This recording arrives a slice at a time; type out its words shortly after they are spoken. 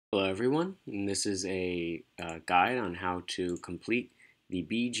Hello everyone, and this is a guide on how to complete the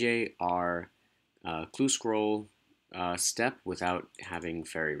BJR clue scroll step without having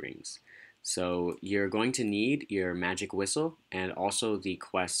fairy rings. So you're going to need your magic whistle and also the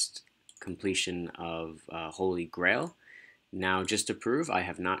quest completion of Holy Grail. Now, just to prove, I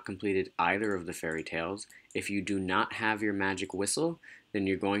have not completed either of the fairy tales. If you do not have your magic whistle, then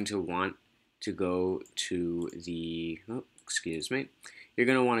you're going to want to go to you're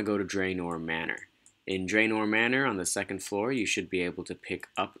going to want to go to Draynor Manor. In Draynor Manor, on the second floor, you should be able to pick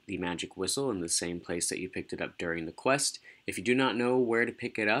up the magic whistle in the same place that you picked it up during the quest. If you do not know where to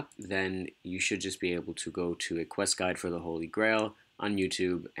pick it up, then you should just be able to go to a quest guide for the Holy Grail on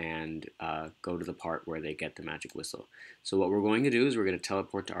YouTube and go to the part where they get the magic whistle. So what we're going to do is we're going to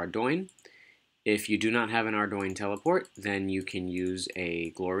teleport to Ardoin. If you do not have an Ardoin teleport, then you can use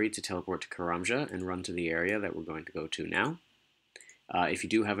a glory to teleport to Karamja and run to the area that we're going to go to now. If you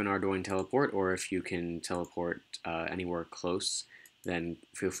do have an Ardoin teleport, or if you can teleport anywhere close, then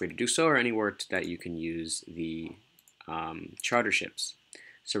feel free to do so, or anywhere that you can use the charter ships.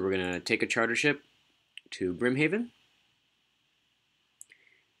 So we're going to take a charter ship to Brimhaven,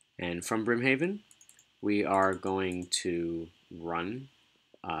 and from Brimhaven, we are going to run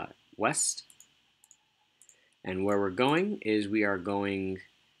west. And where we're going is we are going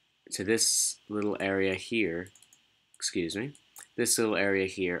to this little area here, this little area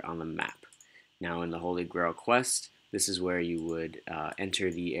here on the map. Now in the Holy Grail quest, this is where you would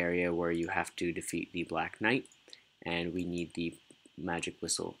enter the area where you have to defeat the Black Knight, and we need the magic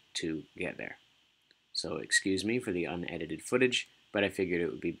whistle to get there. So excuse me for the unedited footage, but I figured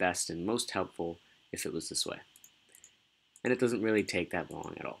it would be best and most helpful if it was this way. And it doesn't really take that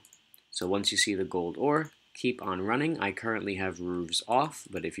long at all. So once you see the gold ore, keep on running. I currently have roofs off,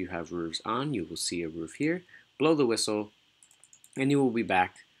 but if you have roofs on, you will see a roof here. Blow the whistle, and you will be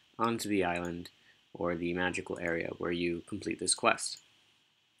back onto the island or the magical area where you complete this quest.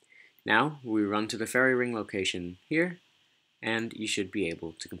 Now we run to the fairy ring location here, and you should be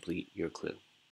able to complete your clue.